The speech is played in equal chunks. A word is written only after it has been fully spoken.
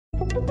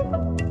Hi,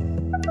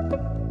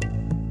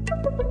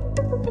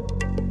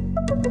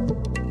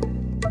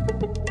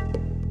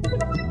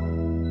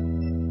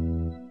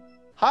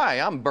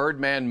 I'm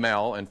Birdman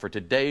Mel, and for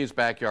today's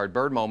Backyard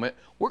Bird Moment,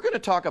 we're going to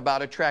talk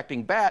about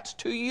attracting bats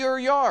to your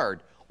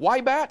yard.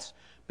 Why bats?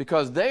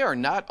 Because they are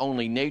not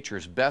only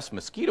nature's best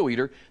mosquito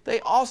eater,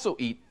 they also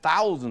eat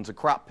thousands of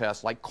crop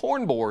pests like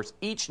corn borers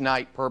each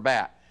night per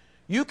bat.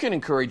 You can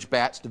encourage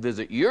bats to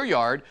visit your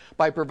yard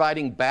by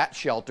providing bat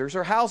shelters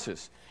or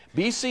houses.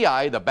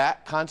 BCI, the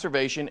Bat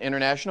Conservation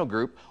International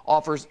Group,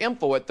 offers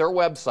info at their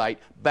website,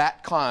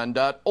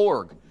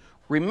 batcon.org.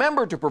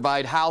 Remember to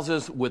provide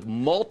houses with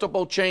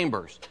multiple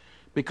chambers,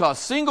 because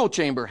single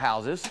chamber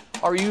houses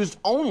are used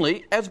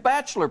only as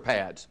bachelor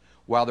pads.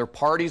 While their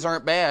parties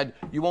aren't bad,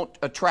 you won't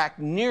attract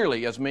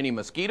nearly as many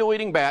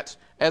mosquito-eating bats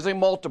as a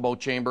multiple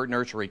chamber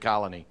nursery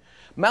colony.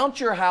 Mount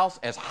your house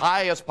as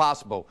high as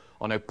possible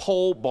on a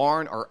pole,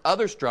 barn, or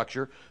other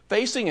structure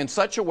facing in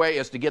such a way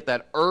as to get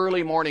that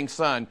early morning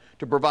sun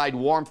to provide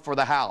warmth for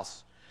the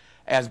house.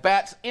 As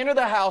bats enter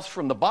the house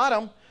from the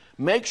bottom,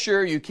 make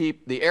sure you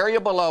keep the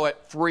area below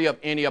it free of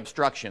any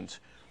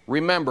obstructions.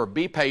 Remember,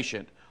 be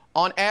patient.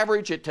 On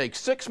average, it takes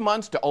 6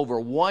 months to over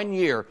 1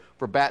 year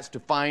for bats to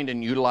find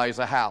and utilize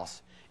a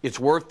house. It's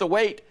worth the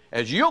wait,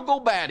 as you'll go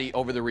batty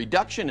over the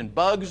reduction in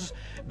bugs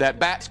that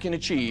bats can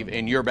achieve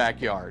in your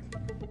backyard.